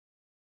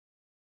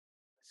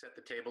set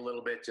the table a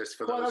little bit just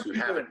for Well, those who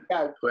no, haven't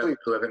yeah,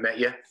 who haven't met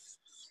you.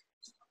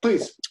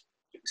 Please.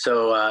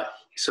 So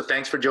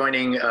thanks for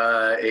joining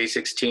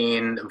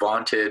A16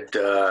 vaunted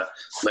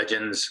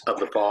legends of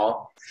the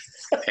fall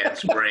and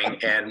spring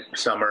and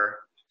summer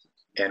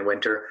and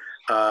winter.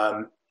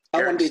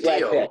 Eric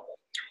Steele.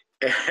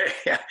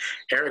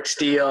 Eric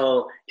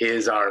Steele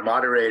is our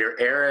moderator.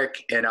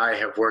 Eric and I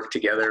have worked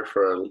together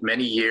for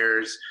many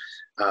years.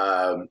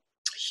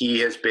 He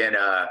has been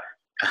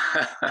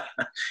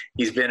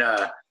he's been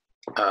a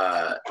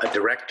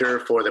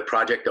director for the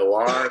Project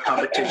OR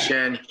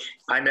competition.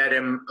 I met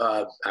him,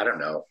 I don't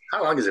know.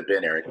 How long has it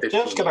been, Eric?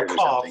 15 Just gonna years or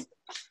cough.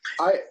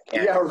 something.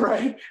 Yeah,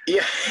 right.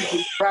 Yeah.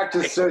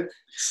 Practice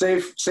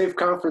safe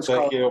conference call.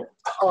 Thank you.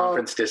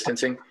 Conference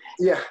distancing.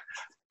 Yeah.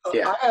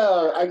 Yeah.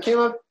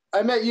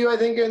 I met you, I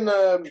think, in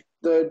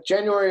the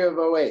January of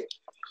 08.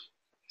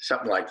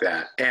 Something like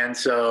that. And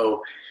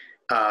so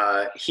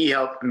he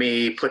helped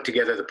me put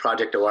together the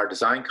Project OR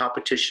design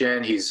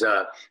competition. He's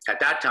at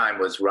that time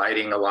was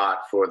writing a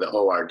lot for the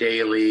OR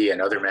Daily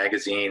and other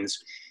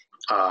magazines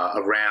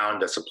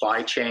around the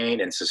supply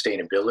chain and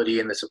sustainability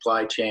in the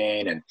supply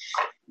chain, and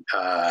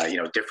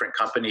different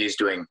companies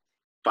doing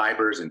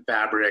fibers and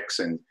fabrics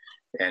and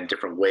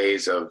different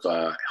ways of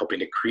helping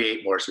to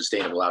create more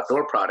sustainable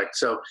outdoor products.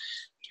 So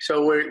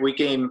we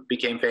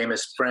became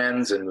famous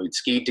friends, and we'd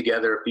skied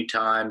together a few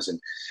times, and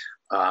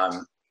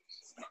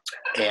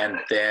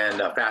then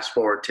fast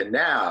forward to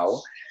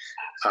now,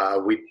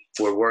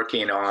 we're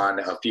working on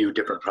a few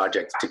different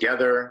projects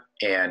together,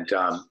 and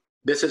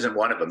this isn't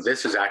one of them.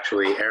 This is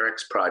actually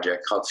Eric's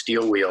project called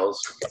Steel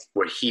Wheels,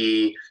 where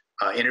he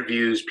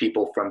interviews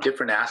people from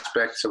different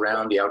aspects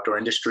around the outdoor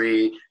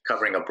industry,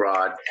 covering a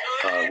broad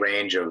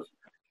range of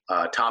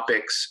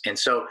topics. And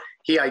so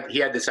he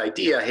had this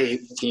idea, hey,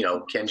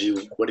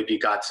 Kenji, what if you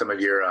got some of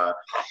your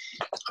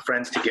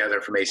friends together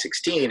from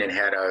A16 and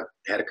had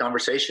a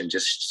conversation,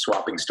 just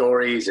swapping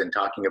stories and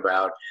talking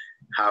about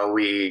how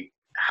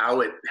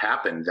it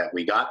happened that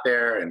we got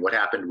there, and what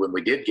happened when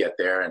we did get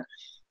there,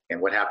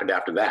 and what happened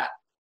after that.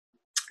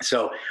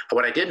 So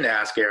what I didn't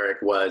ask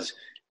Eric was,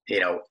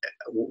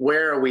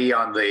 where are we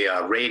on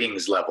the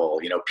ratings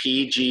level?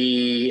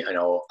 PG,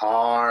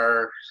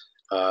 R.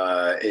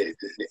 What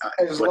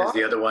is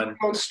the other one?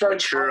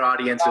 Mature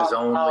audiences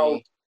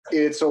only.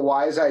 It's a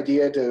wise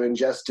idea to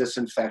ingest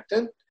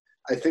disinfectant.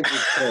 I think we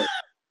could.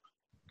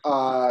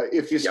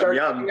 If you start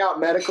giving out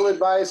medical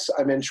advice,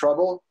 I'm in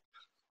trouble.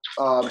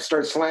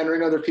 Start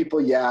slandering other people,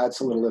 yeah,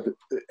 it's a little bit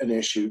an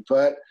issue.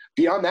 But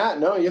beyond that,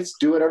 no, you just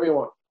do whatever you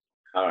want.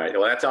 All right.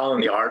 Well, that's all in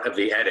the art of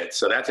the edit.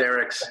 So that's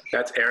Eric's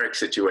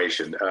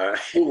situation.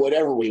 Do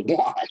whatever we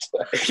want.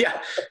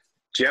 Yeah.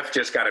 Jeff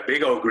just got a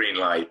big old green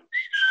light.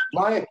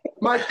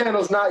 My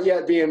channel's not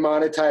yet being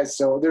monetized,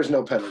 so there's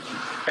no penalty.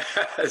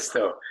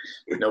 So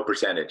no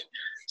percentage.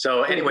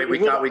 So anyway, we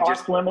thought we'd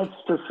just limits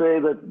to say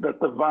that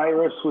the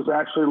virus was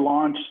actually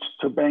launched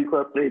to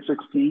bankrupt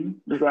A16.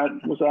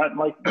 Was that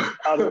like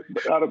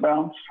out of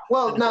bounds?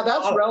 Well, now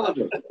that's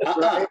relevant.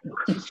 Right?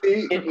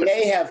 It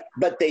may have,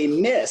 but they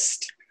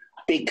missed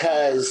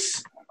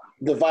because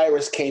the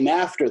virus came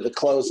after the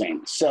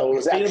closing. So it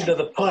was Beat him to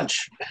the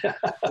punch.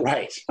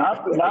 Right.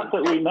 Not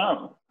that we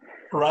know.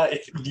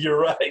 Right. You're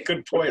right.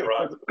 Good point,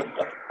 Ron.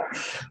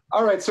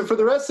 All right. So for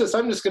the rest of this,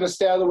 I'm just going to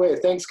stay out of the way.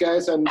 Thanks,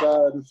 guys. And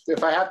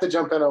if I have to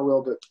jump in, I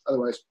will, but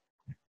otherwise.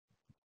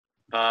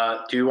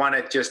 Do you want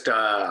to just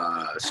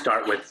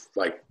start with,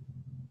 like,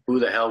 who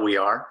the hell we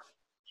are?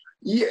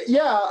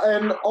 Yeah.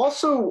 And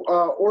also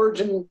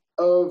origin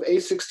of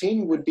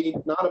A16 would be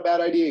not a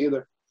bad idea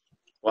either.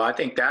 Well, I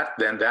think that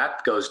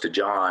goes to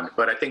John.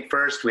 But I think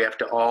first we have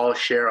to all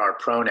share our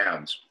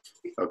pronouns.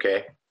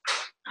 Okay?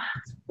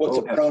 What's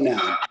a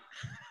pronoun?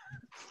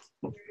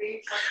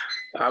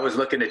 I was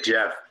looking at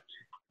Jeff.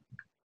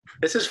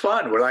 This is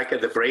fun. We're like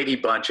the Brady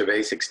Bunch of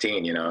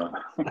A16,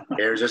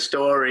 Here's a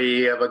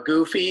story of a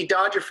goofy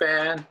Dodger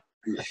fan.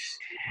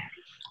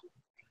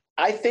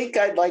 I think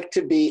I would like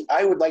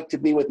to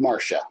be with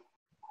Marcia.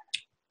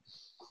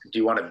 Do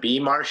you want to be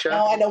Marcia?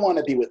 No, I don't want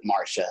to be with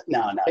Marcia.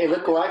 No. Hey,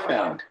 look who I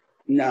found.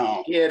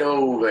 No. Get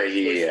over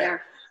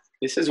here.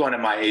 This is one of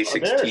my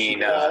A16.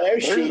 There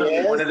she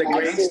is. One of the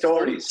great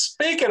stories.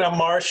 Speaking of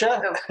Marcia.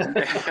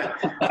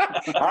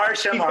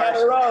 Marcia. Got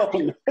her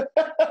own.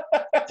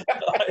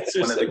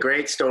 One of the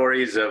great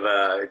stories of,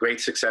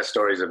 great success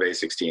stories of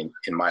A16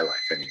 in my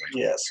life, anyway.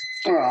 Yes.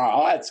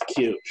 Oh, that's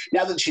cute.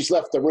 Now that she's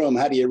left the room,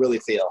 how do you really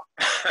feel?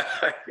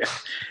 Yeah.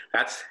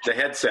 That's the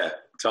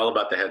headset. It's all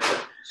about the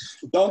headset.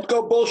 Don't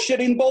go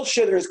bullshitting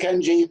bullshitters,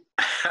 Kenji.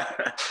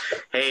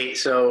 Hey,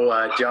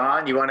 so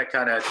John, you want to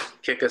kind of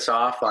kick us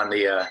off on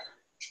the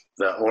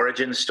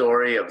origin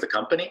story of the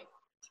company?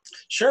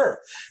 Sure.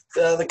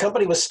 The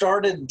company was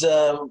started,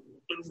 it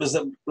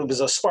was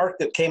a spark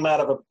that came out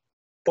of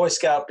Boy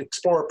Scout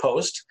Explorer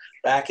Post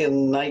back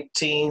in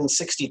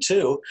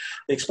 1962.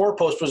 The Explorer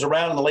Post was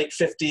around in the late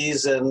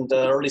 50s and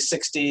early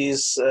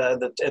 60s.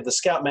 The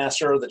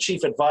Scoutmaster, the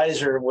chief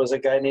advisor, was a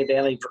guy named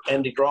Andy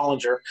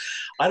Drollinger.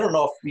 I don't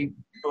know if you,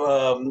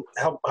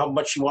 how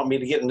much you want me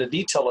to get into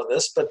detail of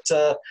this, but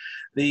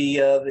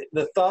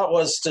the thought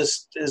was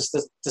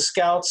the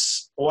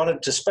Scouts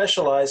wanted to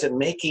specialize in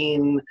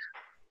making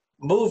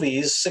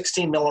movies,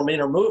 16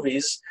 millimeter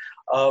movies,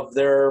 of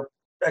their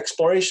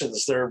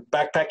explorations, their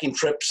backpacking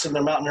trips and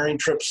their mountaineering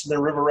trips and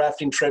their river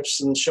rafting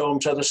trips, and show them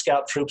to other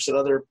scout troops and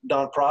other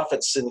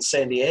nonprofits in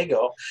San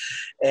Diego.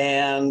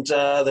 And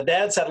the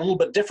dads had a little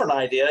bit different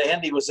idea.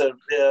 Andy was a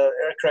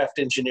aircraft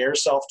engineer,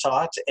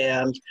 self-taught,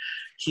 and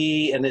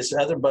he and his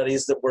other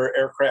buddies that were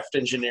aircraft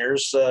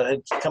engineers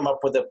had come up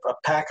with a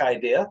pack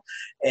idea,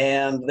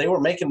 and they were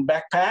making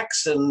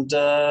backpacks, and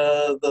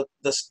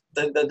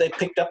they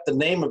picked up the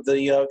name of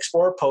the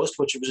Explorer Post,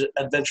 which was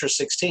Adventure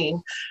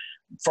 16.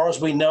 As far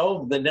as we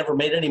know, they never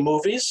made any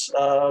movies.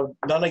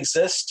 None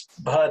exist,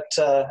 but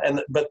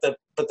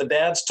the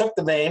dads took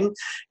the name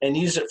and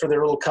used it for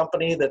their little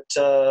company that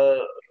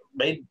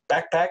made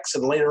backpacks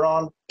and later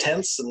on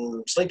tents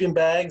and sleeping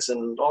bags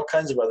and all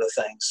kinds of other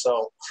things.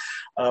 So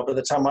by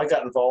the time I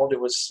got involved, it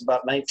was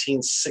about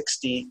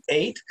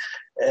 1968,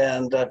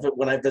 and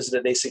when I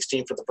visited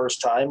A16 for the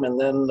first time, and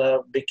then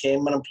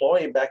became an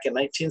employee back in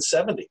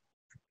 1970,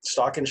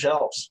 stocking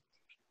shelves.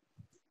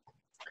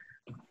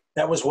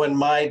 That was when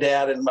my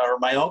dad and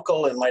my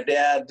uncle and my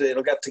dad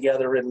got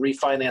together and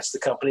refinanced the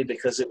company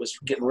because it was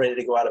getting ready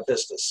to go out of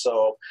business.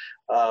 So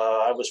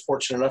I was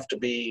fortunate enough to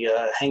be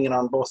hanging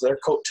on both their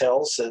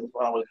coattails and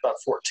when I was about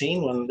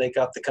 14 when they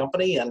got the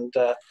company, and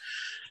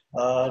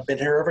I've been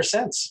here ever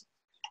since.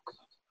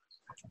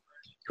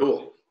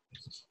 Cool.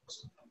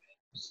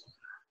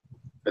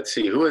 Let's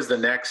see, who is the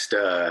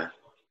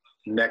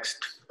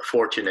next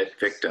fortunate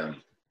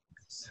victim?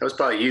 That was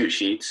probably you,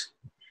 Sheets.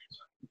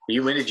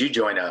 When did you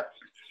join up?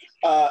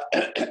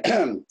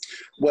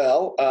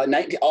 Well,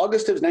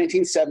 August of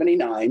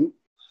 1979,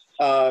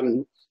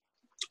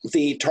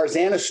 the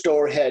Tarzana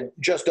store had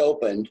just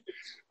opened,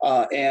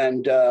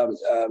 and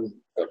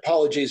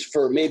apologies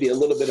for maybe a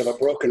little bit of a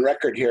broken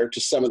record here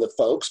to some of the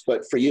folks,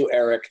 but for you,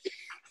 Eric,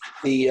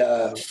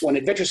 when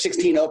Adventure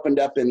 16 opened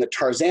up in the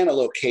Tarzana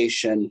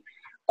location,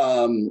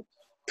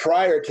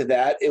 prior to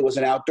that, it was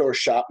an outdoor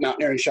shop,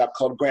 mountaineering shop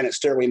called Granite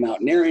Stairway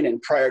Mountaineering,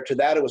 and prior to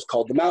that, it was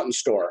called the Mountain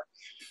Store.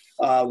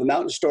 The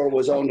Mountain Store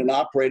was owned and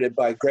operated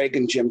by Greg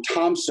and Jim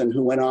Thompson,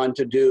 who went on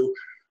to do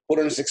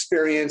Wilderness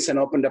Experience and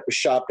opened up a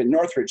shop in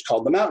Northridge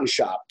called the Mountain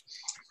Shop.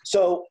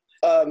 So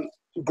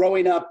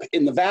growing up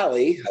in the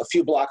valley, a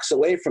few blocks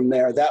away from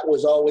there, that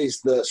was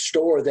always the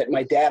store that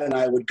my dad and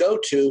I would go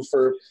to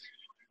for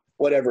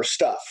whatever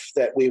stuff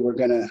that we were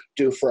going to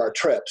do for our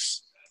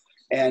trips.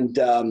 And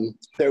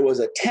there was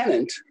a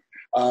tenant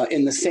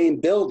in the same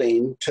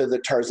building to the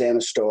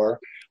Tarzana store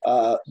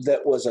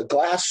that was a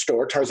glass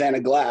store,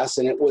 Tarzana Glass,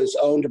 and it was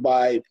owned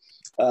by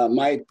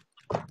my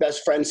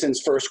best friend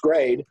since first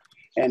grade,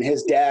 and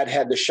his dad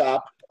had the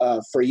shop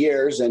for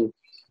years, and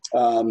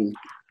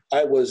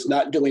I was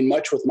not doing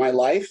much with my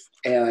life,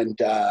 and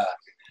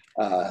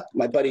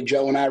my buddy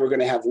Joe and I were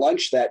going to have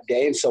lunch that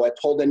day, and so I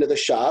pulled into the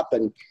shop,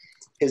 and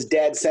his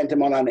dad sent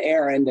him on an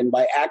errand, and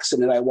by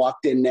accident I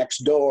walked in next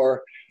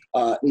door,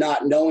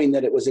 not knowing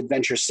that it was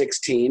Adventure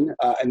 16.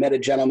 I met a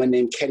gentleman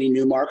named Kenny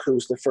Newmark, who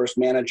was the first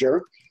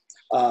manager.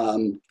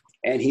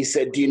 And he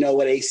said, "Do you know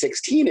what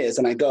A16 is?"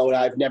 And I go,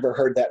 "I've never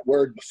heard that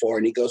word before."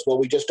 And he goes, "Well,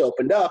 we just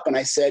opened up." And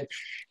I said,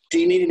 "Do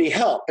you need any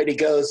help?" And he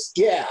goes,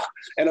 "Yeah."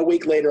 And a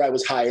week later I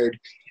was hired.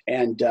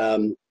 And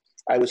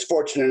I was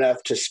fortunate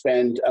enough to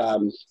spend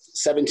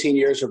 17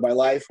 years of my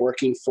life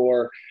working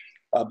for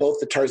both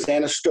the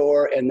Tarzana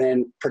store and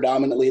then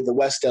predominantly the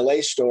West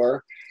LA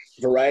store,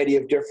 variety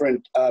of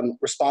different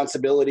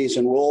responsibilities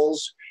and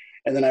roles.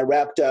 And then I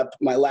wrapped up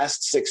my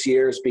last 6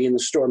 years being the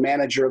store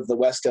manager of the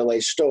West LA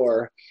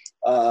store,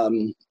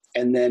 and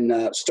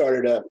then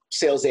started a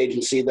sales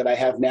agency that I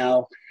have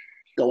now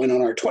going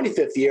on our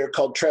 25th year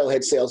called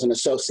Trailhead Sales and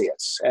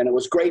Associates. And it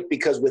was great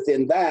because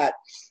within that,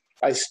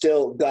 I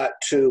still got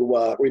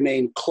to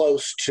remain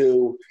close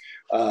to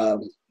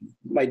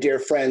my dear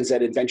friends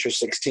at Adventure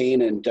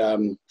 16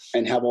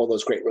 and have all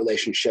those great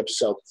relationships.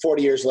 So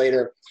 40 years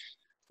later,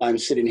 I'm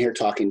sitting here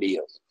talking to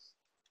you.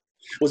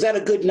 Was that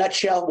a good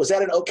nutshell? Was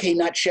that an okay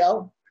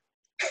nutshell?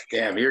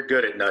 Damn, you're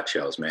good at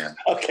nutshells, man.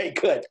 Okay,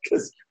 good.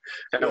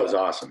 That was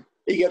awesome.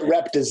 You get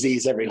rep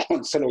disease every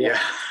once in a while.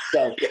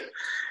 Yeah.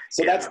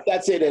 So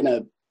that's it in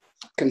a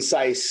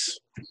concise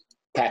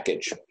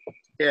package.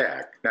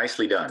 Yeah,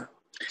 nicely done.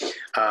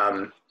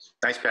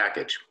 Nice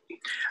package.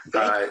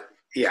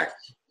 Yeah,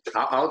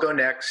 I'll go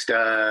next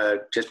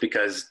just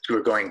because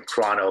we're going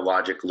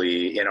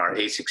chronologically in our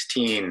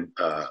A16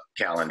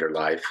 calendar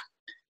life.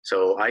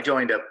 So I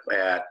joined up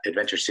at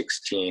Adventure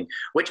 16,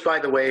 which, by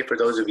the way, for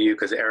those of you,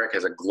 because Eric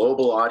has a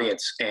global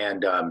audience,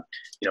 and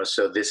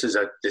so this was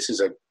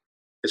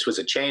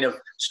a chain of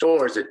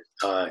stores that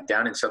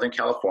down in Southern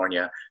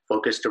California,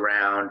 focused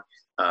around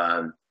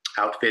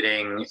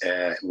outfitting,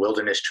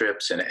 wilderness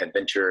trips, and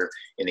adventure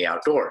in the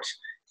outdoors.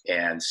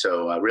 And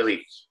so I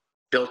really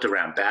built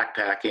around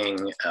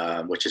backpacking,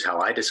 which is how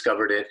I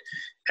discovered it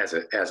as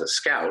a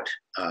scout,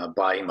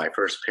 buying my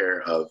first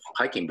pair of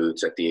hiking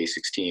boots at the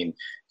A16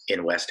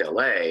 in West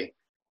LA.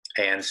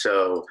 And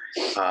so,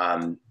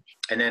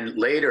 and then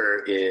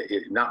later,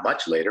 not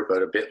much later,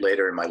 but a bit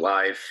later in my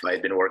life, I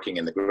had been working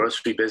in the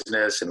grocery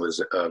business and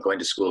was going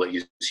to school at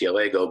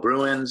UCLA, go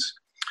Bruins.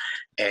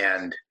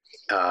 And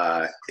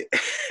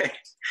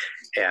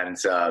and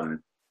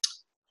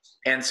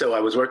so I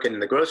was working in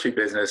the grocery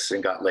business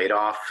and got laid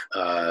off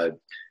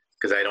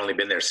because I had only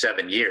been there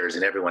 7 years,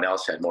 and everyone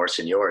else had more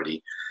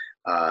seniority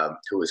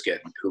who was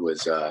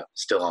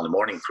still on the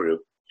morning crew.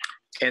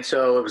 And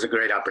so it was a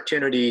great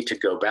opportunity to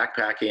go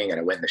backpacking, and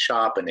I went in the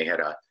shop, and they had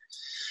a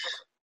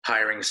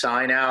hiring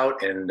sign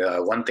out, and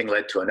one thing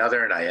led to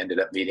another, and I ended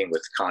up meeting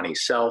with Connie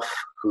Self,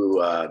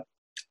 who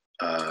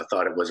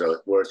thought it was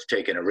worth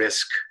taking a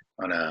risk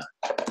on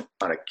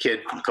a kid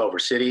from Culver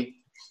City.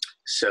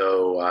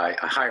 So I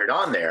hired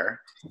on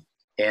there,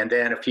 and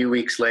then a few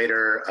weeks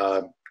later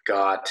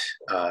got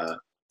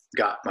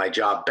my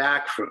job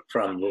back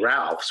from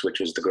Ralph's,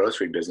 which was the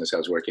grocery business I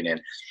was working in,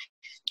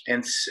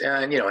 and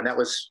that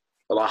was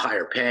a lot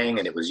higher paying,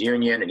 and it was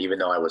union, and even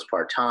though I was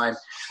part-time,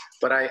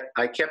 but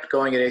I kept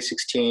going at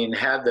A16,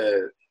 had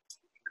the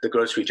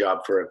grocery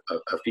job for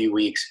a few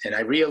weeks, and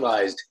I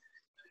realized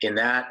in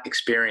that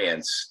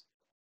experience,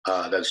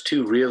 those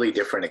two really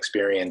different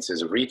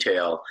experiences of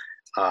retail,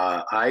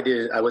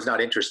 I was not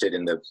interested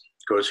in the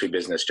grocery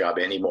business job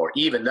anymore,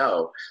 even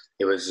though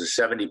it was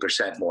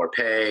 70% more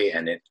pay,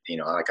 and it,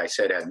 like I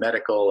said, had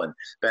medical and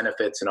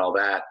benefits and all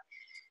that.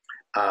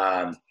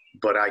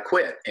 But I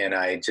quit, and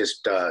I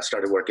just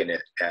started working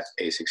at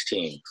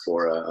A16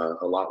 for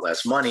a lot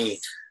less money.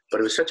 But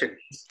it was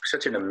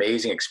such an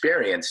amazing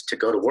experience to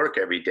go to work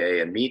every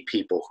day and meet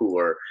people who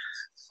were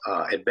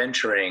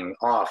adventuring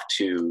off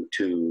to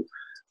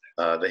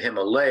the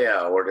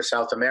Himalaya or to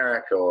South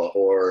America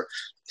or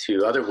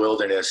to other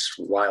wilderness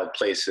wild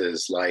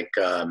places like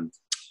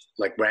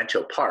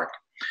Rancho Park.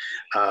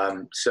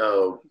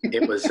 So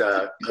it was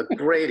a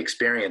great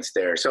experience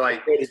there. So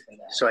I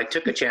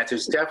took a chance. It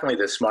was definitely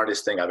the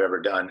smartest thing I've ever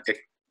done,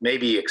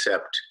 maybe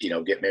except,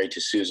 get married to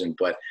Susan,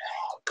 but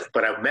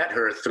I met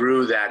her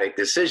through that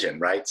decision,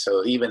 right?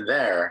 So even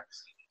there,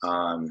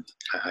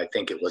 I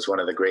think it was one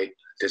of the great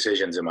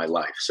decisions in my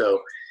life. So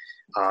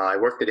I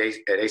worked at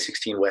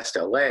A16 West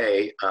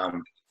LA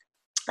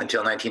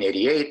until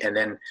 1988, and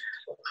then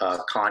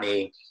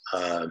Connie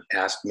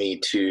asked me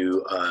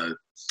to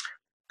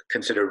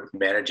consider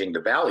managing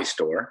the Valley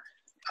store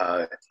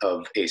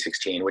of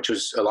A16, which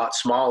was a lot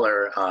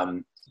smaller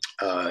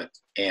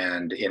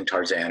and in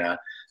Tarzana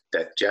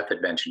that Jeff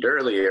had mentioned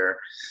earlier.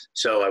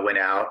 So I went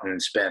out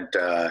and spent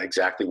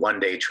exactly 1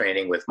 day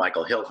training with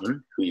Michael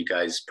Hilton, who you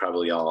guys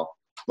probably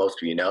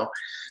most of you know.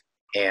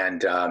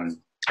 And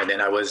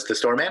then I was the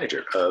store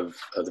manager of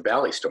the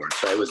Valley store.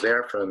 So I was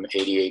there from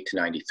 88 to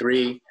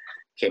 93,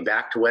 came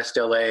back to West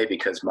LA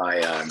because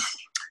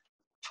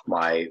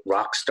my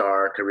rock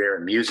star career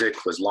in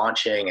music was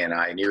launching, and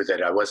I knew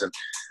that I wasn't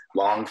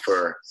long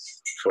for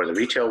the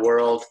retail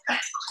world.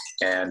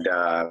 And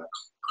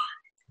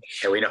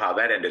we know how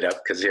that ended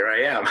up, because here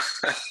I am.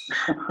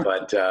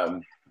 But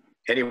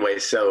anyway,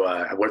 so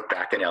I worked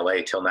back in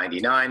LA till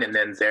 99, and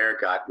then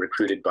got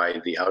recruited by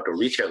the Outdoor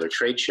Retailer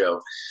trade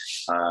show,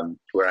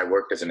 where I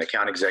worked as an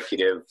account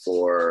executive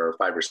for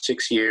 5 or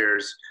 6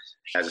 years,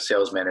 as a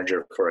sales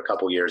manager for a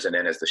couple years, and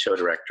then as the show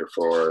director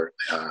for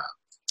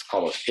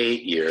almost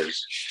 8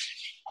 years.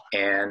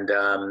 And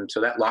so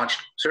that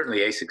certainly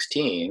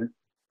A16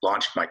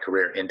 launched my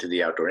career into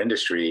the outdoor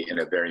industry in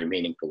a very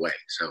meaningful way.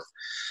 So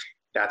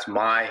that's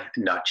my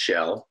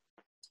nutshell.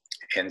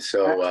 And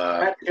so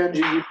at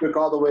Kenji, you took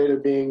all the way to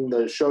being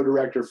the show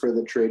director for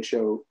the trade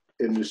show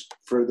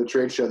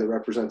that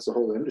represents the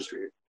whole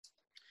industry.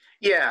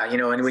 Yeah,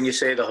 and when you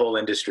say the whole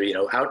industry,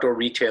 Outdoor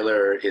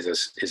Retailer is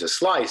a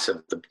slice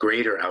of the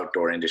greater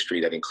outdoor industry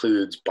that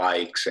includes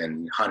bikes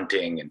and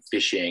hunting and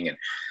fishing and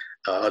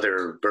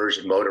other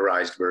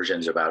motorized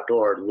versions of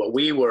outdoor. What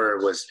we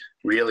were was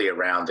really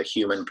around the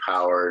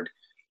human-powered,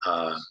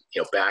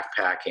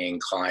 backpacking,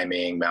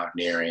 climbing,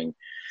 mountaineering,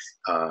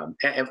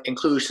 and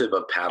inclusive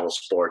of paddle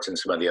sports and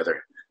some of the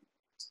other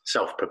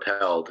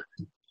self-propelled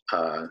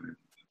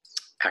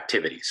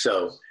activities.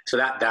 So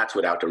that's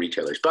what Outdoor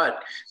Retailers.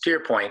 But to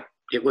your point,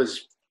 it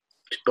was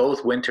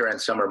both winter and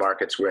summer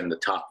markets were in the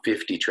top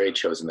 50 trade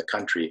shows in the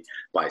country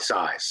by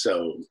size.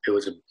 So it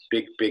was a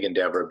big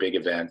endeavor, a big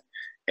event,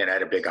 and I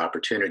had a big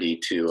opportunity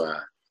to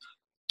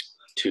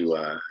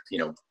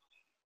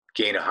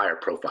gain a higher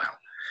profile.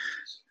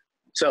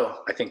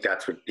 So I think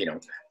that's what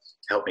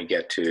helped me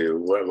get to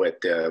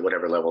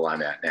whatever level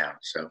I'm at now.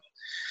 So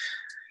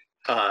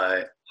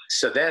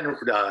then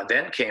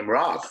came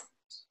Rob.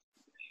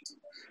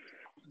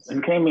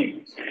 And came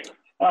me.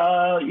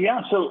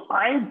 So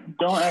I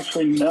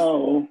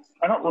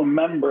don't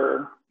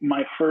remember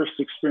my first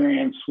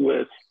experience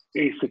with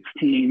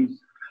A16.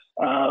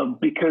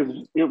 because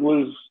it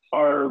was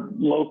our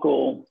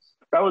local,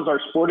 that was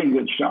our sporting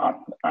goods shop.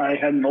 I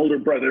had an older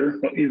brother,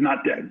 but he's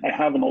not dead. I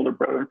have an older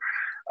brother.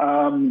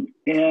 And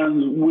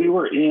we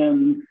were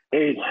in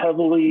a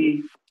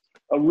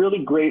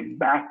really great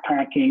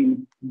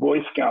backpacking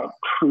Boy Scout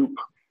troop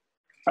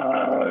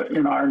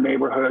in our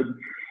neighborhood.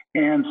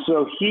 And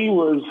so he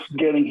was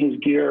getting his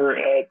gear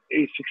at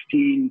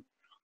A16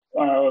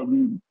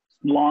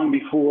 long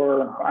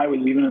before I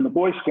was even in the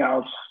Boy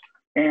Scouts.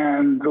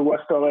 And the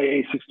West LA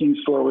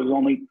A16 store was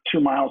only 2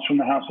 miles from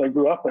the house I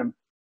grew up in.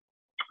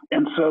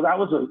 And so that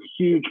was a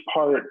huge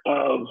part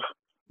of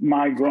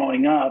my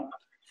growing up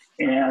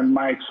and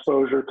my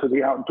exposure to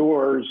the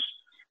outdoors.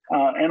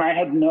 And I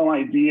had no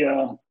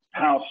idea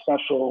how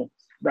special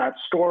that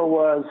store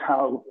was,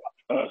 how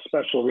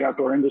special the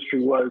outdoor industry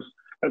was.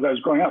 As I was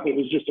growing up, it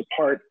was just a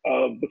part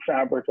of the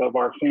fabric of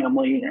our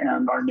family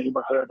and our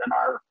neighborhood and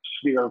our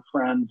sphere of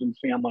friends and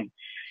family.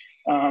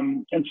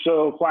 And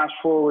so flash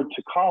forward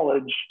to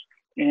college,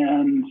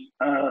 and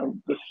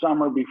the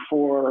summer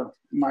before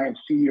my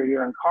senior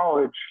year in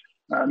college,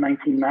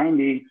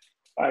 1990,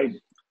 I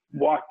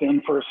walked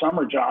in for a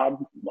summer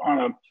job on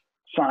a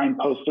sign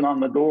posted on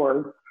the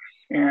door,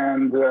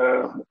 and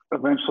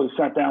eventually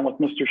sat down with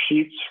Mr.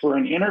 Sheets for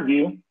an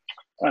interview.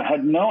 I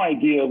had no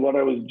idea what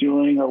I was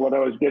doing or what I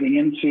was getting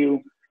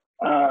into.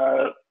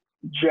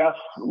 Jeff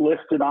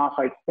listed off,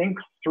 I think,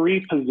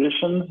 3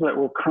 positions that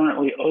were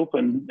currently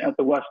open at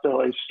the West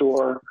LA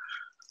store.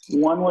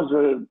 One was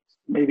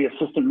maybe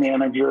assistant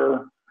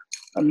manager.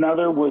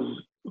 Another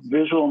was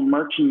visual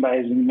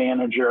merchandising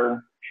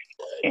manager.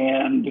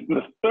 And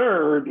the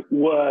third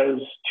was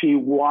to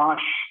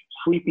wash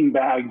sleeping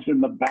bags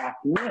in the back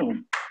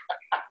room.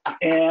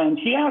 And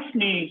he asked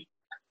me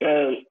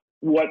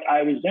what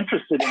I was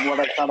interested in, what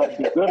I thought I'd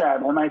be good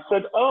at. And I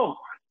said, oh,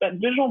 that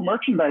visual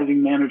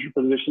merchandising manager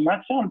position,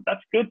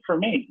 that's good for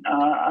me.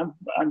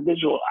 I'm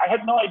visual. I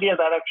had no idea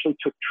that actually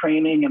took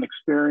training and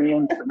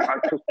experience and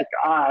artistic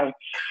eye.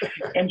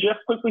 And Jeff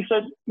quickly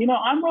said,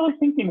 I'm really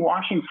thinking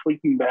washing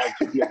sleeping bags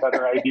would be a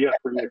better idea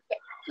for you.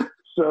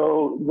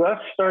 So thus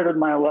started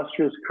my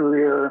illustrious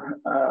career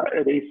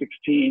at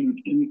A16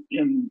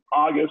 in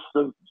August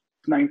of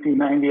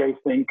 1990, I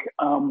think.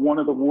 One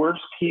of the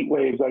worst heat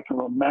waves I can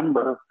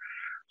remember.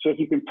 So if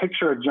you can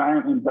picture a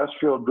giant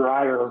industrial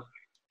dryer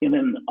in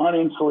an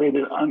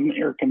uninsulated,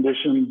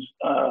 unair-conditioned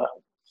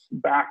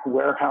back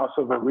warehouse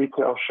of a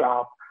retail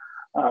shop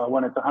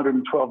when it's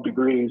 112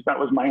 degrees. That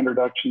was my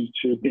introduction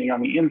to being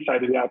on the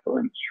inside of the outdoor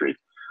industry.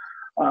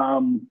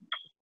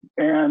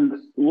 And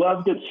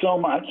loved it so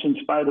much in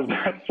spite of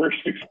that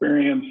first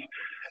experience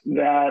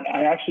that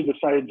I actually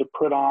decided to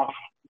put off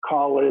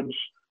college.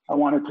 I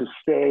wanted to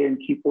stay and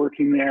keep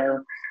working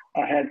there.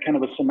 I had kind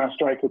of a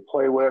semester I could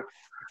play with.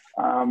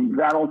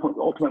 That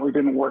ultimately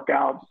didn't work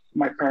out.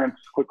 My parents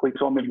quickly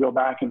told me to go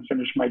back and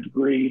finish my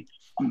degree.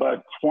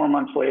 But 4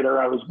 months later,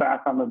 I was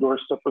back on the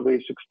doorstep of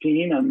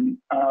A16 and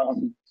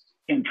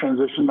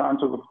transitioned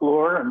onto the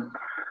floor and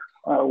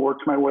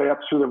worked my way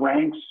up through the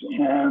ranks.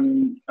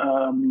 And,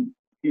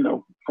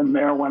 from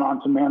there went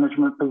on to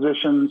management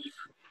positions,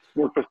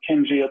 worked with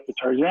Kenji at the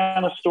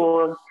Tarzana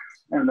store,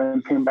 and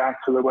then came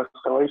back to the West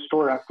LA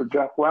store after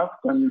Jeff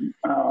left, and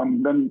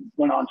then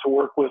went on to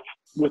work with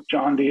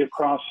John D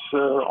across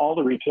all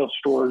the retail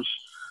stores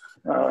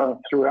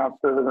throughout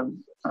the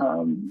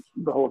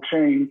whole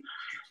chain,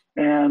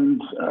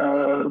 and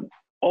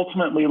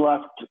ultimately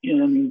left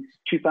in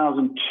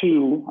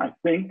 2002, I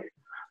think.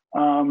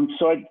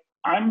 So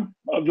I'm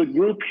of the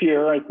group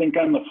here, I think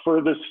I'm the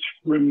furthest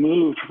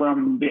removed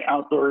from the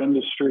outdoor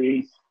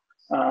industry.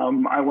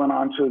 I went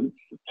on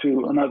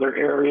to another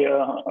area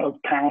of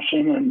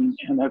passion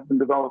and have been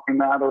developing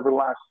that over the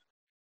last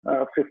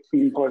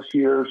 15 plus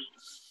years.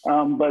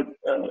 But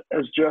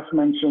as Jeff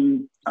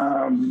mentioned,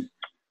 had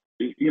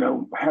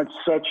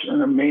such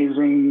an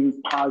amazing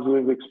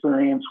positive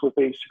experience with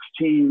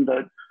A16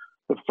 that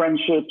the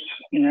friendships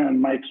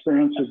and my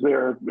experiences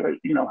there,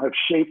 have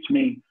shaped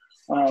me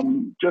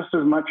just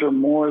as much or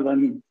more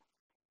than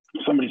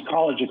somebody's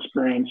college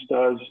experience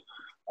does.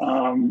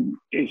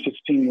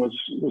 A16 was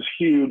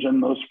huge,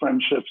 and those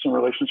friendships and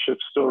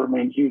relationships still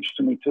remain huge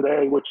to me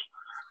today, which,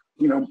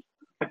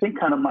 I think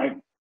kind of my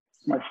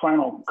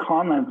final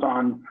comment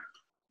on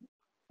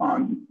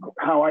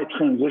how I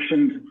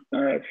transitioned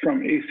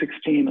from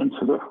A16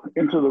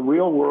 into the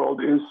real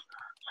world is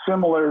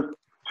similar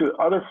to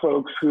other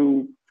folks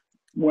who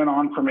went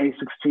on from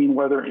A16,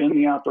 whether in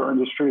the outdoor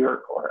industry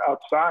or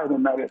outside,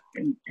 and that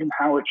in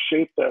how it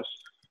shaped us.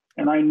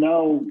 And I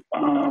know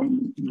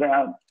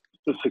that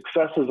the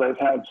successes I've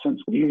had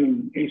since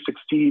leaving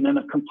A16 in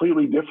a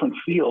completely different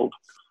field,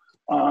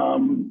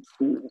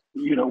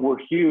 were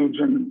huge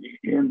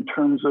in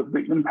terms of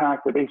the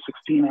impact that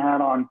A16 had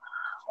on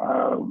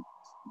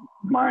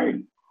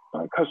my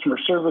customer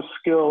service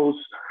skills,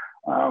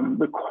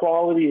 the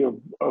quality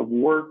of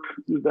work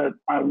that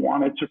I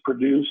wanted to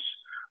produce,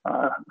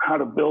 how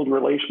to build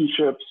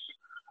relationships,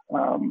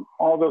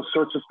 all those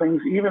sorts of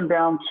things, even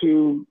down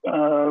to,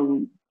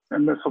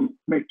 and this will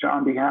make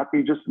John be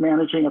happy, just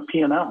managing a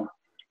P&L.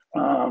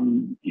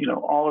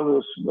 all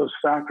of those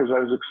factors. I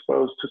was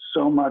exposed to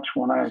so much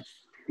when I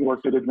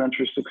worked at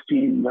Adventure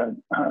 16 that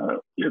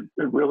it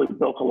really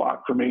built a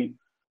lot for me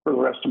for the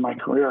rest of my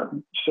career.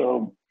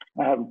 So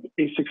I have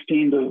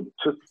A16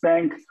 to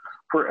thank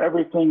for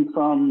everything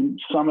from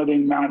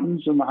summiting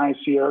mountains in the high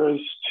Sierras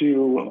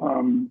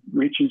to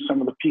reaching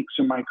some of the peaks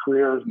in my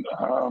career,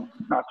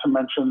 not to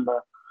mention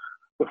the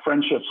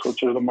friendships,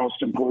 which are the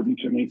most important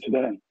to me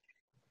today.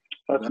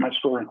 That's my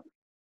story.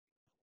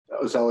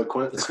 That was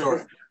eloquent.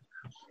 Story.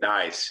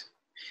 Nice.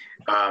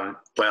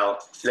 Well,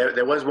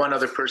 there was one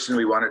other person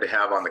we wanted to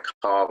have on the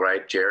call,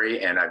 right,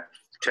 Jerry? And I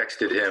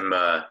texted him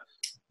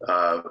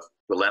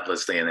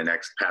relentlessly in the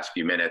past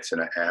few minutes,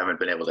 and I haven't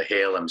been able to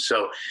hail him.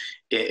 So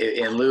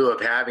in lieu of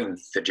having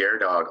the Jer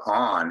Dog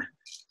on,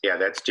 yeah,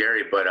 that's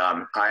Jerry. But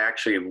I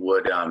actually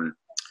would,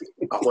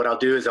 what I'll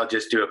do is I'll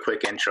just do a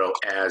quick intro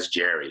as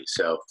Jerry.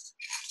 So,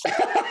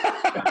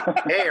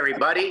 hey,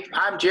 everybody,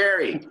 I'm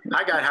Jerry.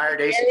 I got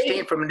hired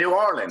A16 from New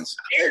Orleans.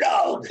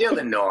 Still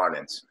in New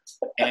Orleans.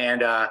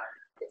 And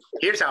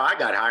here's how I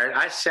got hired.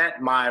 I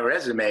sent my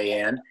resume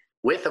in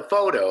with a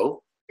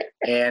photo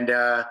and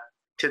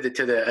to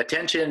the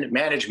attention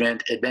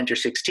management Adventure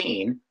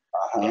 16,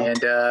 and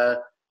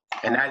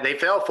they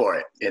fell for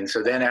it. And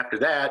so then after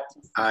that,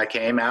 I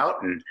came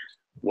out and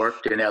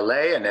worked in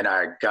LA, and then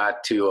I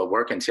got to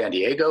work in San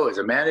Diego as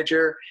a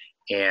manager,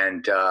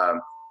 and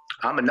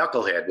I'm a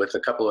knucklehead with a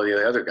couple of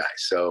the other guys.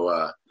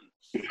 So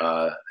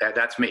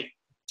that's me.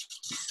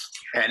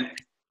 And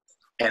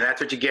that's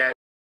what you get.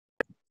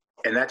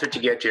 And that's what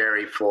you get,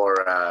 Jerry,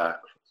 for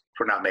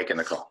not making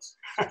the call.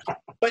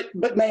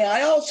 But may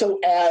I also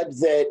add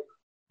that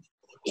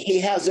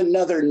he has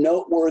another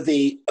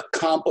noteworthy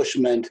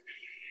accomplishment,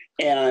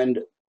 and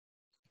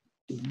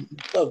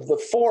of the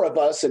four of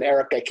us, and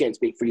Eric, I can't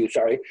speak for you,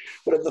 sorry,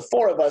 but of the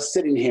four of us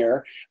sitting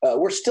here,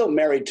 we're still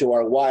married to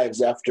our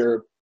wives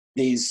after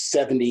these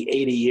 70,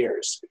 80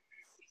 years.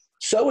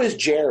 So is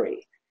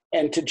Jerry.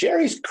 And to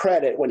Jerry's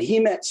credit, when he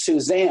met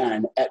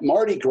Suzanne at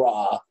Mardi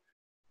Gras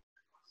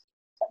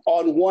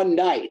on one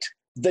night,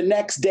 the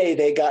next day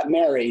they got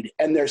married,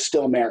 and they're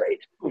still married.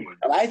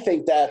 And I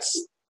think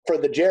that's, for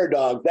the Jer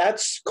Dog,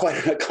 that's quite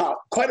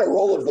a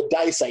roll of the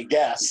dice, I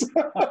guess.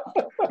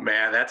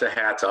 Man, that's a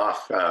hats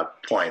off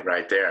point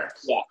right there.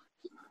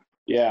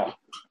 Yeah.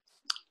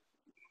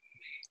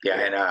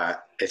 And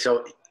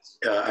so,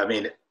 I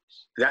mean,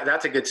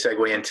 that's a good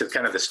segue into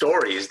kind of the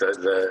stories,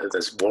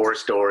 the war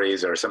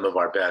stories, or some of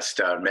our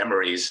best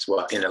memories,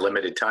 well, in a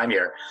limited time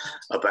here,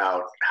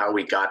 about how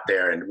we got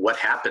there and what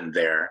happened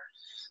there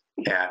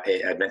at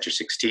Adventure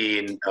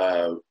 16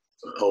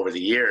 over the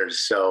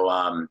years. So,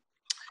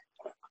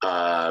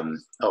 I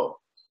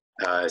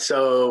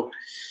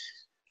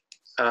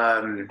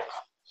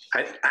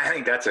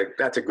think that's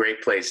a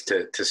great place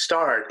to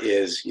start.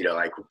 Is,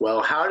 like,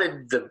 well, how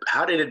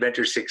did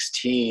Adventure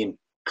 16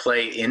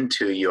 play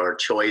into your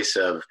choice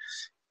of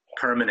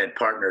permanent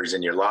partners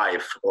in your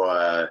life?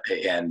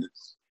 And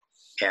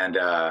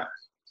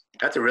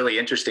that's a really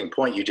interesting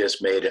point you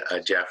just made,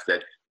 Jeff.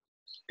 That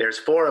there's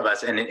four of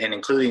us, and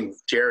including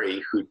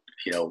Jerry, who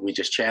we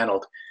just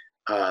channeled,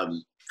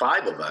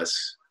 five of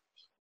us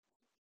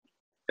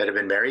that have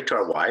been married to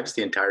our wives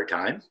the entire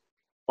time.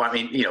 Well, I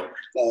mean,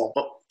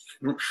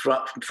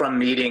 from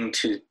meeting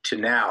to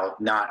now,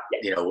 not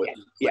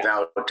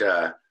without.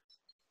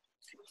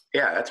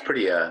 That's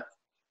pretty.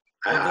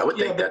 I would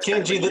think that's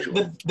Kenji,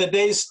 the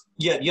day's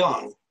yet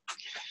young.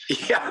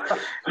 Yeah.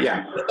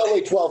 It's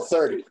only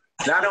 12:30.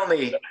 Not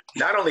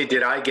only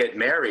did I get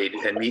married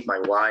and meet my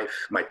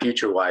wife, my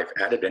future wife,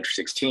 at Adventure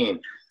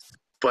 16,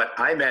 but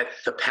I met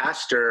the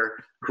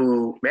pastor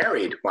who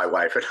married my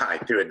wife and I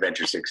through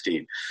Adventure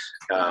 16.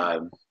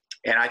 And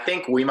I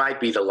think we might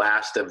be the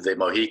last of the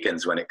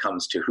Mohicans when it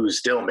comes to who's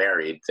still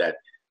married that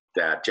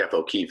Jeff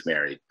O'Keefe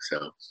married.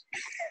 So,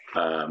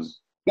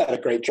 not a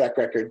great track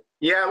record.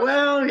 Yeah,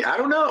 well, I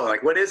don't know.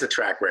 Like, what is a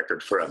track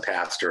record for a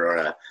pastor or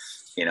a,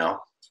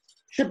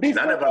 Should be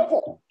none of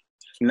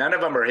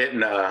them are hitting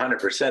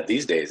 100%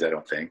 these days, I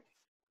don't think.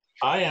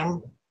 I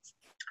am.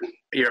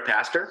 You're a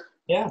pastor?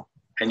 Yeah.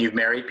 And you've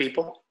married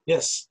people?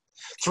 Yes.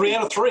 3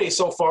 out of 3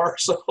 so far.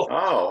 So.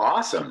 Oh,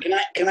 awesome.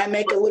 Can I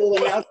make a little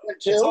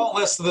announcement too? It's all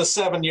less than the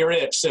 7-year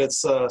itch.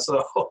 It's It's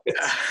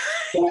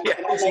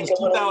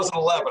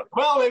 2011.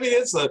 Well, maybe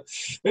it's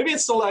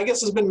still. I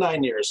guess it's been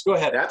 9 years. Go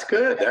ahead. That's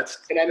good.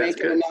 Can I make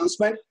an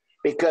announcement?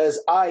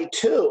 Because I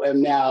too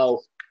am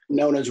now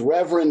known as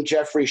Reverend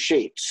Jeffrey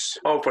Sheets.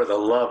 Oh, for the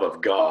love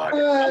of God! I'm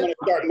going to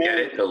start Get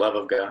it? The love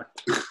of God.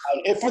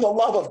 And for the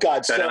love of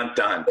God,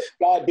 dun.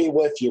 God be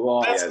with you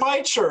all. That's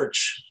my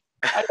church.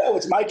 I know,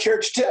 it's my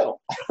church too.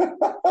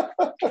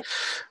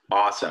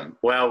 Awesome.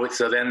 Well,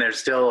 so then there's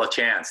still a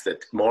chance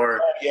that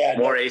more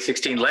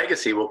A16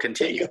 legacy will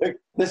continue.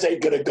 This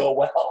ain't gonna go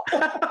well.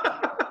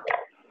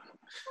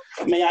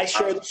 May I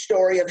share the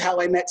story of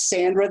how I met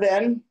Sandra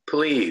then?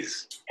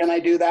 Please. Can I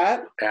do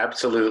that?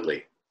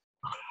 Absolutely.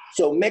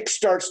 So Mick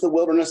starts the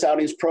Wilderness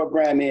Outings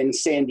program in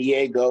San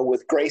Diego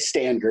with Gray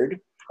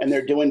Standard, and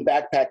they're doing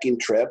backpacking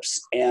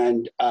trips.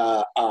 And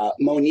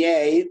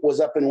Monier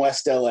was up in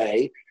West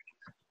LA,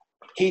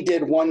 he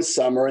did one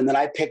summer, and then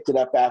I picked it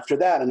up after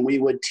that, and we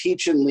would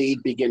teach and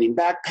lead beginning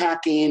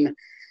backpacking.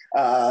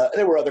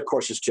 There were other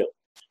courses too.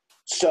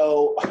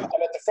 So I'm at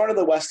the front of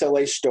the West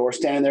LA store,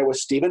 standing there with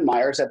Stephen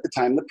Myers, at the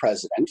time the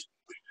president,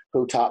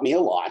 who taught me a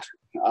lot.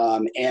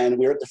 And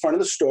we were at the front of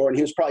the store, and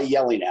he was probably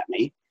yelling at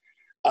me.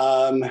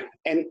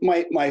 And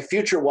my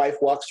future wife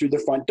walks through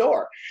the front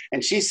door,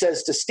 and she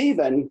says to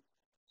Stephen,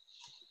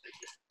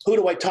 "Who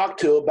do I talk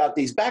to about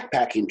these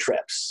backpacking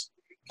trips?"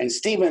 And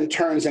Stephen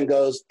turns and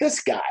goes,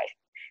 "This guy."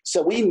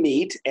 So we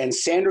meet, and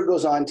Sandra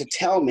goes on to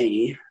tell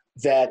me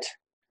that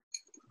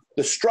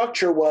the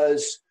structure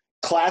was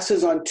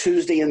classes on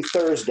Tuesday and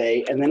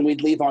Thursday, and then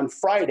we'd leave on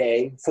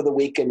Friday for the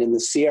weekend in the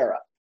Sierra.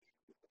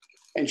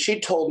 And she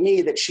told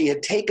me that she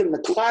had taken the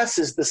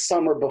classes the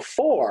summer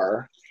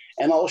before,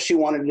 and all she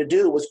wanted to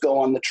do was go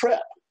on the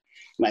trip.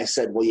 And I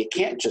said, "Well, you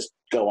can't just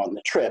go on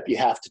the trip. You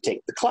have to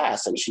take the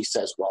class." And she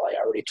says, "Well, I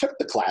already took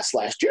the class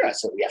last year." I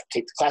said, "We have to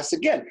take the class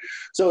again."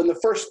 So in the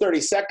first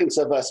 30 seconds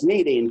of us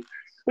meeting,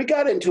 we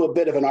got into a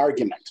bit of an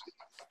argument.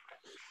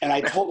 And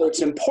I told her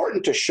it's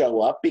important to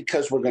show up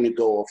because we're going to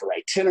go over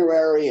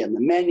itinerary and the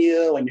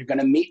menu, and you're going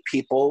to meet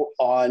people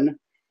on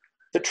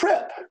the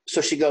trip.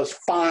 So she goes,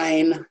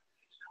 "Fine,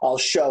 I'll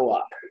show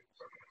up."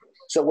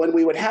 So when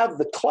we would have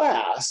the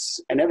class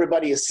and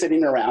everybody is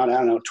sitting around, I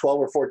don't know, 12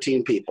 or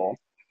 14 people,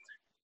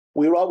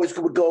 we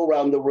would go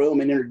around the room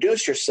and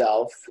introduce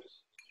yourself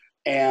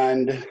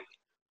and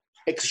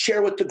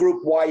share with the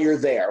group why you're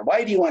there.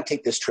 Why do you want to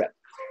take this trip?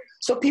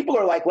 So people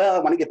are like, "Well, I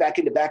want to get back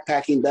into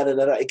backpacking, da da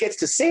da da." It gets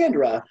to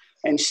Sandra,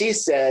 and she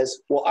says,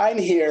 "Well, I'm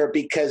here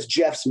because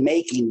Jeff's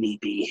making me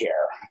be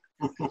here."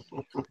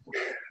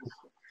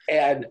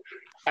 And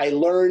I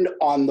learned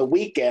on the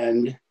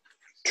weekend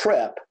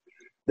trip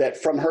that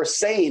from her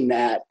saying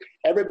that,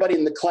 everybody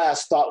in the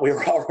class thought we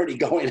were already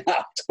going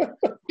out.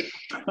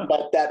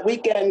 But that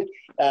weekend,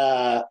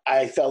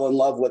 I fell in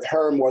love with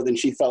her more than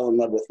she fell in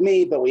love with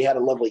me, but we had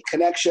a lovely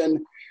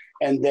connection.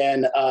 And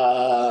then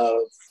a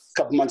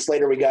couple months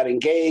later, we got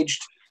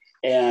engaged,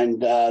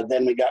 and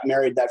then we got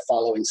married that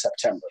following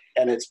September.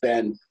 And it's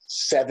been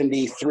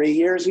 73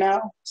 years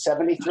now,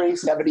 73,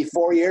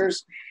 74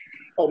 years.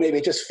 Oh, maybe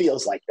it just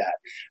feels like that.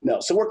 No,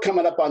 so we're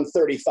coming up on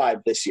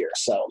 35 this year.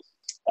 So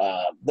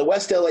the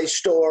West LA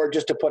store,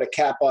 just to put a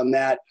cap on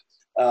that,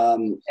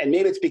 and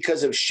maybe it's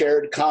because of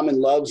shared common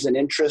loves and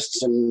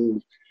interests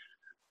and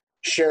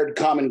shared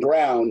common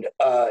ground,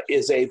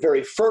 is a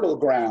very fertile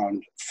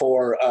ground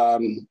for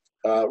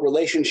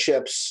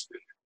relationships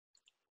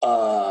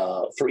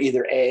for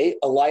either A,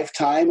 a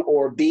lifetime,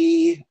 or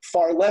B,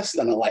 far less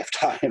than a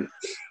lifetime.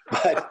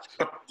 But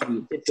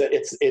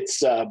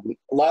it's a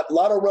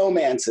lot of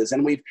romances.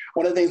 And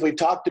one of the things we've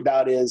talked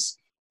about is,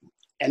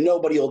 and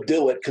nobody will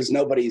do it because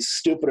nobody's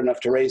stupid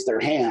enough to raise their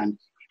hand,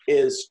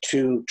 is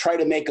to try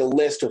to make a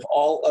list of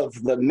all of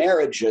the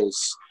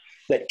marriages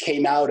that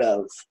came out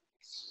of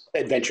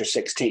Adventure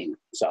 16.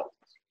 So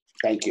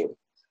thank you.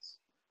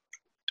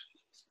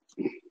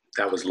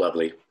 That was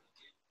lovely.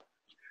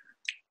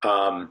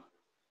 All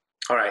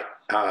right.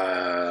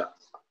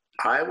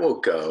 I will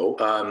go.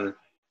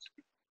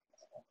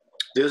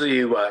 Those of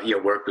you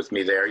worked with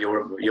me there,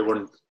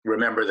 you'll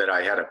remember that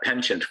I had a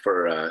penchant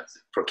for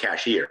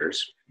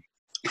cashiers.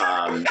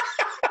 And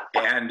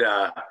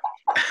I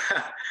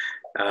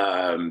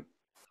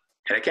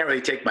can't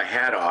really take my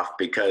hat off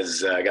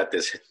because I got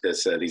these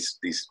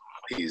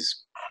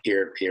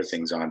ear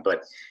things on.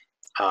 But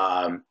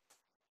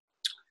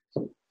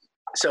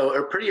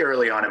so pretty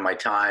early on in my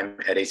time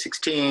at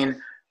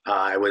A16,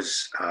 I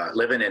was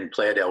living in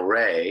Playa del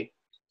Rey.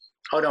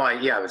 Oh no,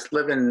 I was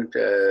living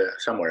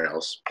somewhere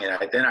else,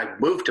 and then I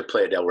moved to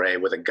Playa del Rey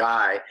with a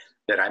guy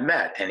that I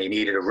met, and he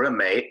needed a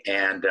roommate,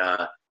 and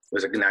it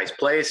was a nice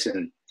place,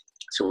 and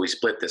so we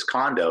split this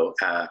condo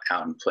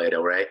out in Playa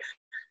del Rey,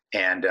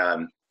 and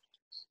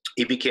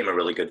he became a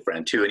really good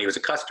friend too, and he was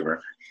a customer,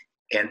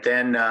 and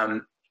then I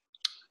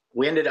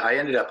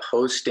ended up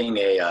hosting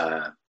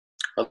a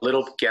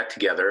little get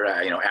together,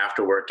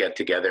 after work get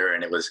together,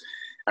 and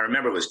I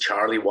remember it was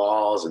Charlie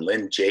Walls and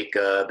Lynn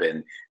Jacob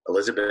and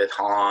Elizabeth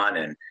Hahn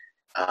and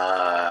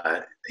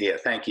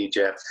thank you,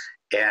 Jeff,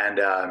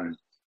 and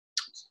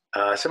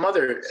some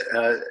other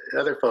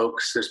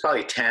folks. There's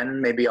probably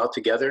 10 maybe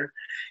altogether,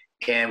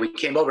 and we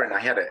came over, and I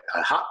had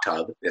a hot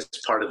tub as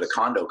part of the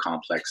condo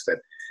complex that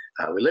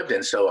we lived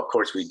in. So of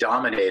course we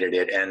dominated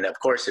it, and of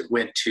course it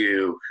went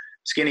to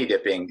skinny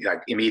dipping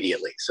like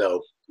immediately.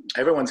 So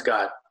everyone's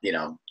got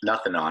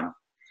nothing on,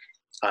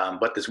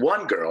 but this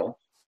one girl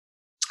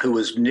who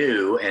was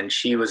new, and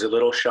she was a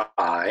little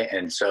shy,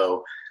 and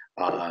so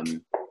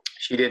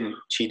she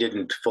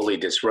didn't fully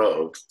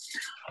disrobe,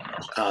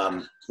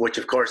 which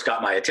of course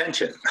got my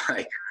attention.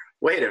 Like,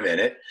 wait a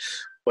minute,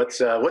 what's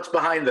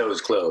behind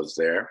those clothes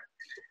there?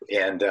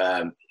 And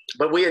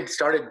but we had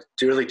started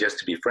to really just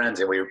to be friends,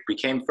 and we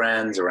became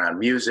friends around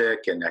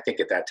music. And I think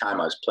at that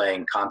time I was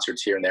playing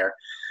concerts here and there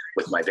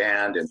with my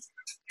band,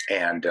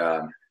 and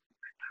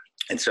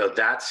so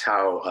that's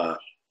how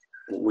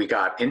we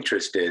got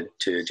interested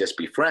to just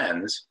be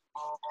friends.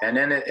 And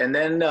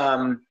then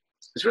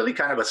it's really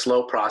kind of a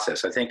slow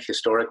process. I think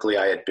historically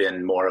I had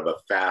been more of a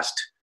fast,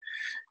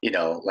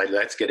 like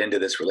let's get into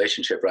this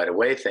relationship right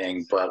away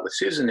thing. But with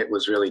Susan, it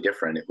was really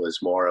different. It was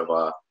more of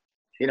a,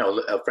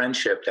 a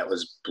friendship that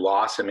was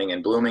blossoming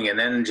and blooming. And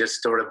then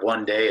just sort of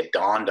one day it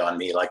dawned on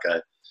me like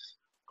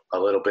a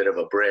little bit of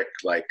a brick,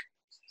 like,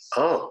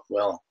 oh,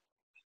 well,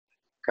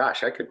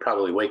 gosh, I could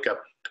probably wake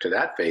up to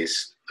that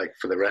face like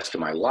for the rest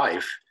of my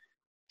life.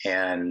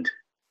 And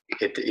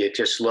it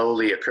just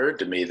slowly occurred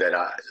to me that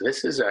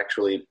this is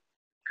actually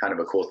kind of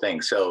a cool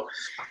thing. So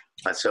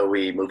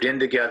we moved in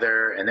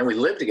together, and then we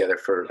lived together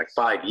for like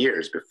 5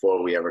 years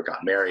before we ever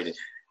got married.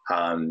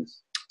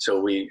 So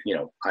we,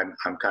 I'm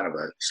kind of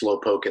a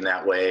slowpoke in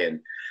that way.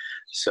 And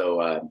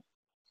so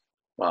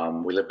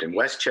we lived in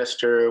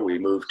Westchester. We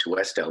moved to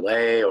West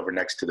LA over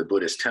next to the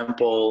Buddhist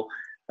temple,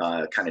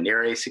 kind of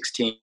near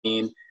A16,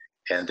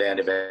 and then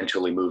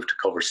eventually moved to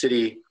Culver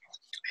City,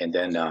 and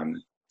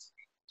then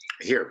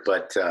here.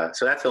 But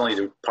so that's the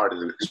only part of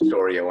the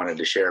story I wanted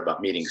to share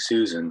about meeting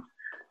Susan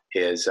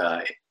is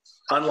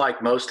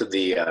unlike most of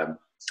the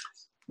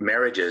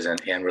marriages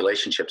and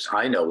relationships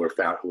I know were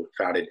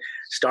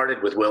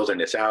started with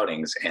wilderness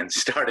outings and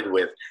started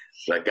with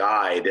the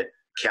guide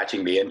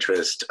catching the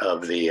interest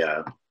of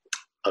the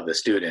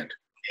student.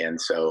 And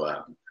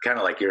so kind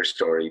of like your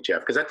story,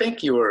 Jeff, because I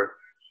think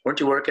weren't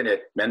you working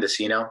at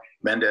Montecito,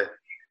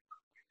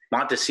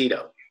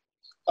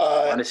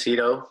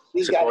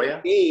 We Sequoia?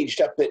 got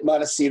engaged up at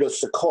Montecito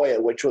Sequoia,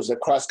 which was a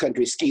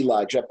cross-country ski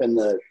lodge up in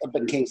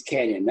Kings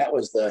Canyon. That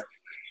was the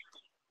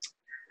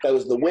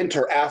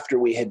winter after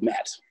we had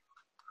met.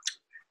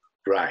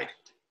 Right.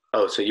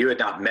 Oh, so you had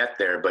not met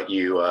there, but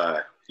you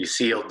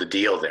sealed the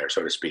deal there,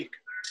 so to speak.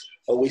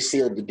 Oh, we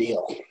sealed the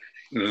deal.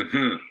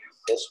 Mm-hmm.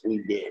 Yes, we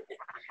did.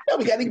 No,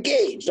 we got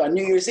engaged on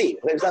New Year's Eve.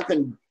 There's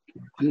nothing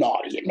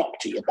naughty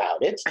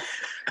about it.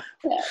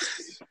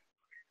 Yes.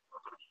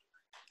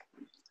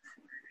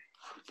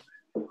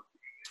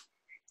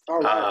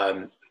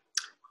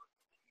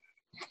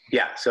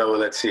 Yeah, so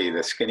let's see,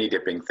 the skinny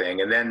dipping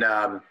thing. And then,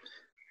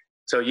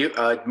 so you,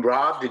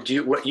 Rob,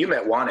 you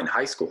met Juan in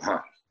high school,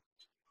 huh?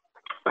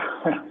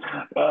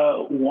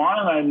 Juan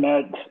and I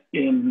met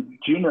in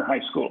junior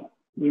high school.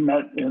 We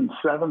met in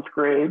 7th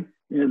grade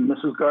in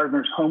Mrs.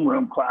 Gardner's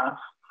homeroom class.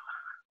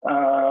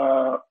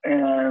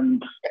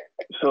 And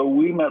so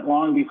we met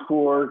long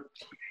before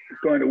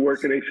going to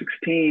work at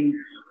A16.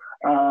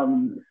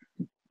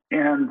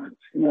 And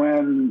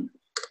when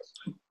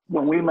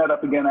we met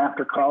up again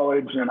after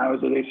college and I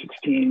was at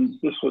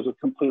A16, this was a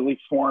completely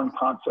foreign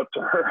concept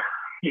to her.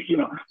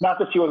 Not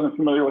that she wasn't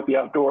familiar with the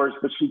outdoors,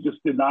 but she just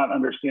did not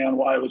understand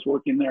why I was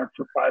working there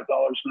for $5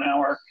 an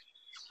hour.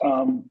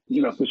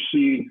 Because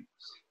she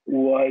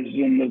was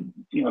in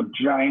the,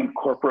 giant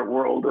corporate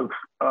world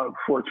of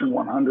Fortune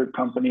 100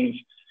 companies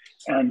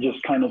and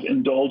just kind of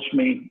indulged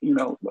me,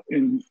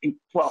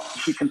 well,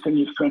 she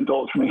continues to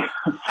indulge me.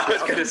 I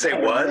was going to say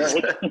was.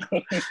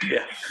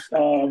 Yeah.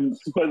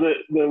 But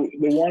the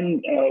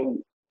one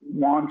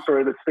Juan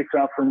story that sticks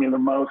out for me the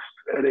most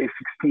at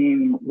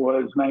A16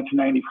 was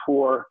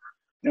 1994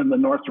 and the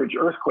Northridge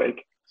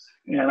earthquake.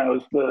 And I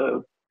was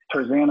the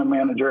Tarzana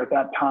manager at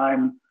that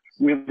time.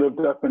 We lived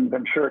up in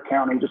Ventura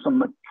County, just on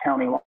the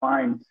county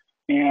line,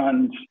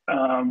 and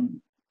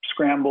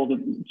scrambled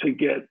to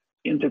get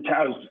into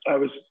town. I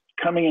was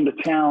coming into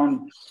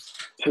town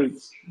to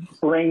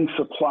bring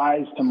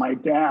supplies to my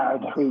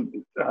dad, who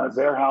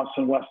their house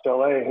in West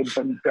LA had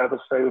been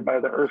devastated by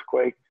the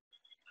earthquake.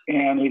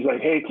 And he's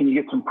like, hey, can you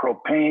get some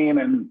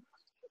propane and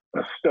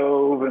a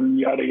stove and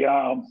yada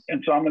yada?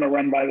 And so I'm going to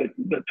run by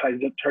the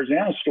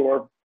Tarzana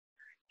store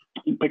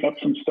and pick up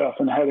some stuff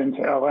and head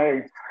into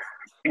LA.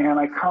 And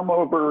I come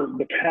over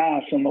the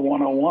pass on the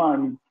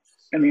 101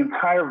 and the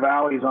entire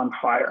valley is on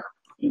fire.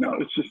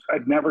 It's just,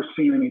 I'd never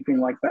seen anything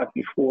like that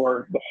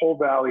before. The whole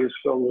valley is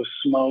filled with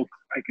smoke.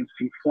 I can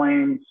see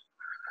flames.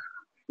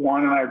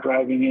 Juan and I are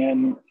driving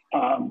in,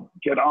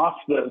 get off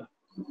the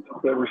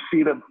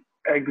Reseda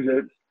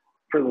exit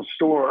for the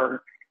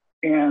store,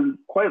 and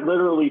quite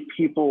literally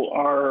people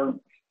are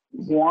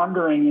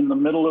wandering in the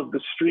middle of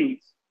the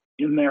street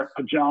in their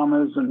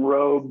pajamas and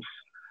robes.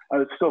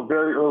 It's still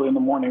very early in the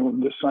morning when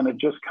the sun had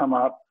just come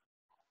up.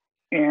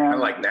 And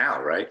like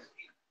now, right?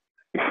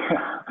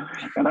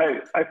 And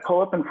I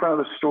pull up in front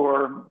of the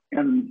store,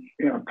 and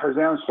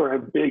Tarzana's store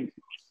had big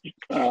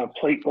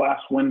plate glass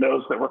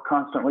windows that were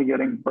constantly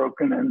getting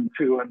broken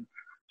into and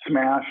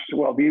smashed.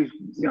 Well, these,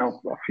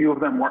 a few of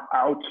them were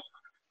out,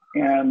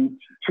 and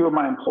 2 of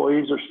my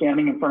employees are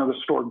standing in front of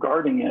the store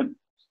guarding it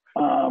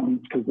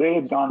because they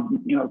had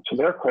gone, to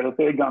their credit,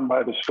 they had gone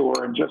by the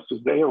store, and just as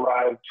they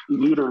arrived,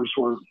 looters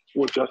were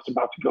just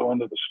about to go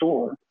into the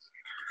store.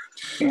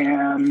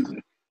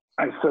 And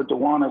I said to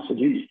Juan, I said,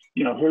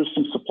 here's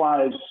some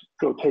supplies,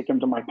 go take them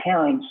to my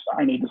parents.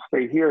 I need to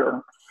stay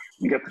here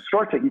and get the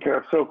store taken care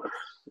of.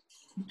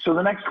 So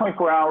the next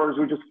 24 hours,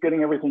 we're just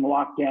getting everything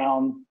locked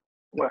down.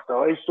 West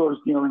LA store's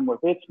dealing with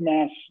its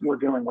mess. We're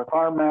dealing with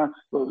our mess.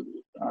 The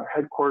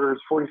headquarters,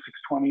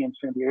 4620 in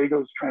San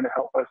Diego, is trying to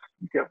help us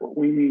get what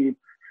we need.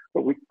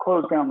 but we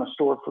closed down the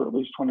store for at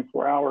least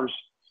 24 hours.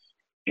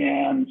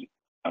 And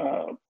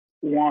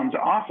Juan's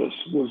office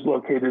was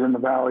located in the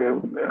valley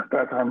at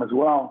that time as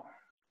well.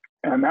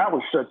 And that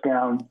was shut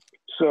down.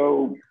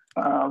 So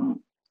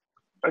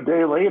a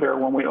day later,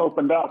 when we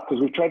opened up,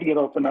 because we tried to get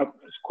opened up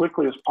as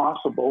quickly as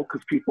possible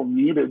because people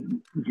needed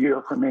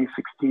gear for May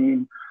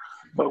 16,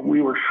 but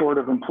we were short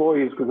of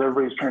employees because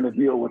everybody's trying to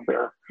deal with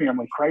their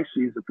family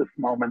crises at this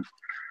moment.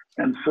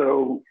 And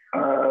so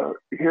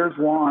here's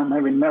Juan,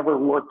 having never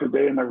worked a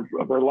day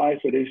of her life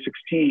at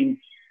A16,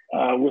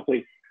 with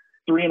a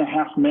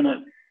 3.5-minute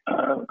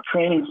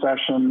training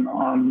session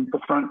on the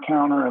front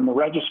counter and the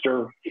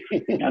register,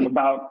 and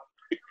about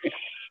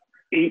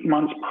 8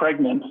 months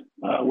pregnant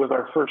with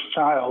our first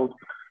child,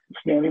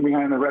 standing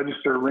behind the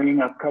register,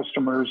 ringing up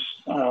customers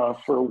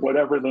for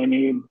whatever they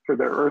need for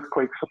their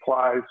earthquake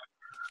supplies,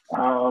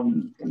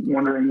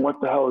 wondering what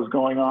the hell is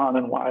going on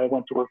and why I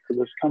went to work for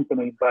this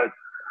company. But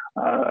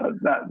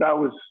that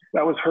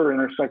was her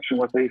intersection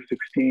with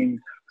A16.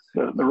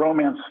 The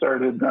romance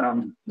started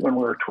when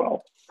we were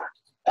 12.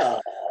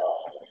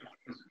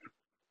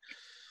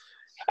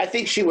 I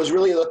think she was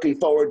really looking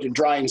forward to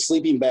drying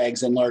sleeping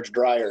bags in large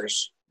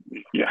dryers.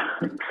 Yeah,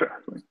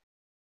 exactly.